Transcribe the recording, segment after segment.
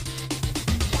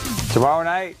Tomorrow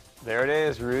night, there it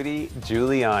is, Rudy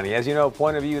Giuliani. As you know,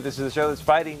 Point of View, this is a show that's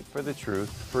fighting for the truth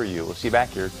for you. We'll see you back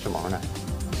here tomorrow night.